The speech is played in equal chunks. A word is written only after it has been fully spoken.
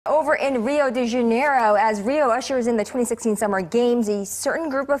Over in Rio de Janeiro, as Rio ushers in the 2016 Summer Games, a certain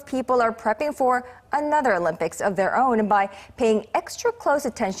group of people are prepping for another Olympics of their own by paying extra close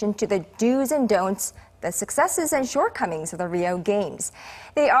attention to the do's and don'ts, the successes and shortcomings of the Rio Games.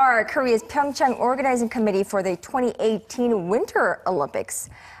 They are Korea's PyeongChang organizing committee for the 2018 Winter Olympics.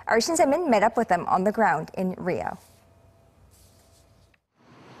 Our Shin Semin met up with them on the ground in Rio.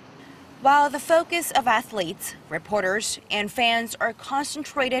 While the focus of athletes, reporters, and fans are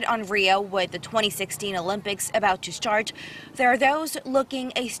concentrated on Rio with the 2016 Olympics about to start, there are those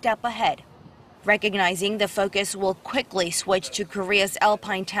looking a step ahead. Recognizing the focus will quickly switch to Korea's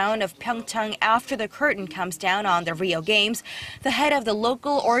alpine town of PyeongChang after the curtain comes down on the Rio Games, the head of the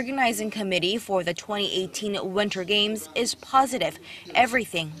local organizing committee for the 2018 Winter Games is positive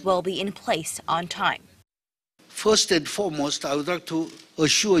everything will be in place on time. First and foremost, I would like to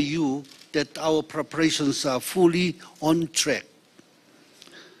assure you that our preparations are fully on track.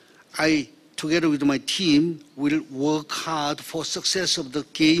 I, together with my team, will work hard for success of the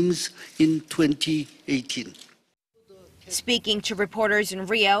Games in 2018. Speaking to reporters in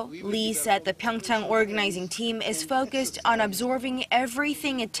Rio, Lee said the PyeongChang organizing team is focused on absorbing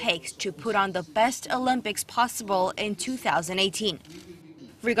everything it takes to put on the best Olympics possible in 2018.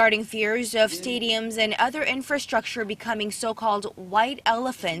 Regarding fears of stadiums and other infrastructure becoming so-called white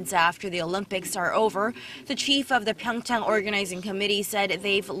elephants after the Olympics are over, the chief of the PyeongChang organizing committee said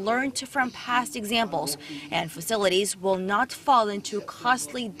they've learned from past examples and facilities will not fall into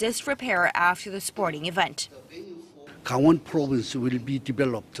costly disrepair after the sporting event. Gangwon province will be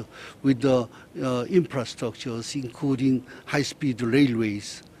developed with the infrastructures including high-speed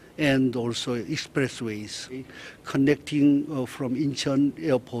railways and also expressways connecting from Incheon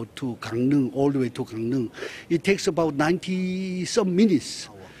Airport to Gangneung, all the way to Gangneung. It takes about 90-some minutes,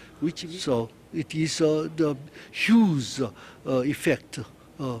 so it is the huge effect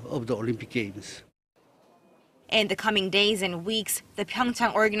of the Olympic Games. In the coming days and weeks, the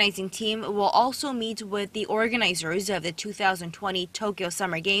PyeongChang organizing team will also meet with the organizers of the 2020 Tokyo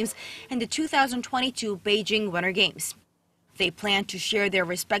Summer Games and the 2022 Beijing Winter Games. They plan to share their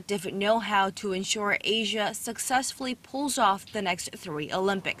respective know-how to ensure Asia successfully pulls off the next 3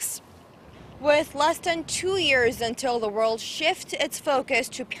 Olympics. With less than 2 years until the world shifts its focus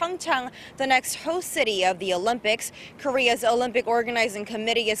to PyeongChang, the next host city of the Olympics, Korea's Olympic Organizing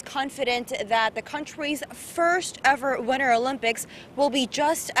Committee is confident that the country's first ever Winter Olympics will be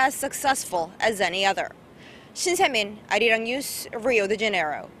just as successful as any other. Shin Semin, Arirang News, Rio de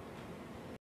Janeiro.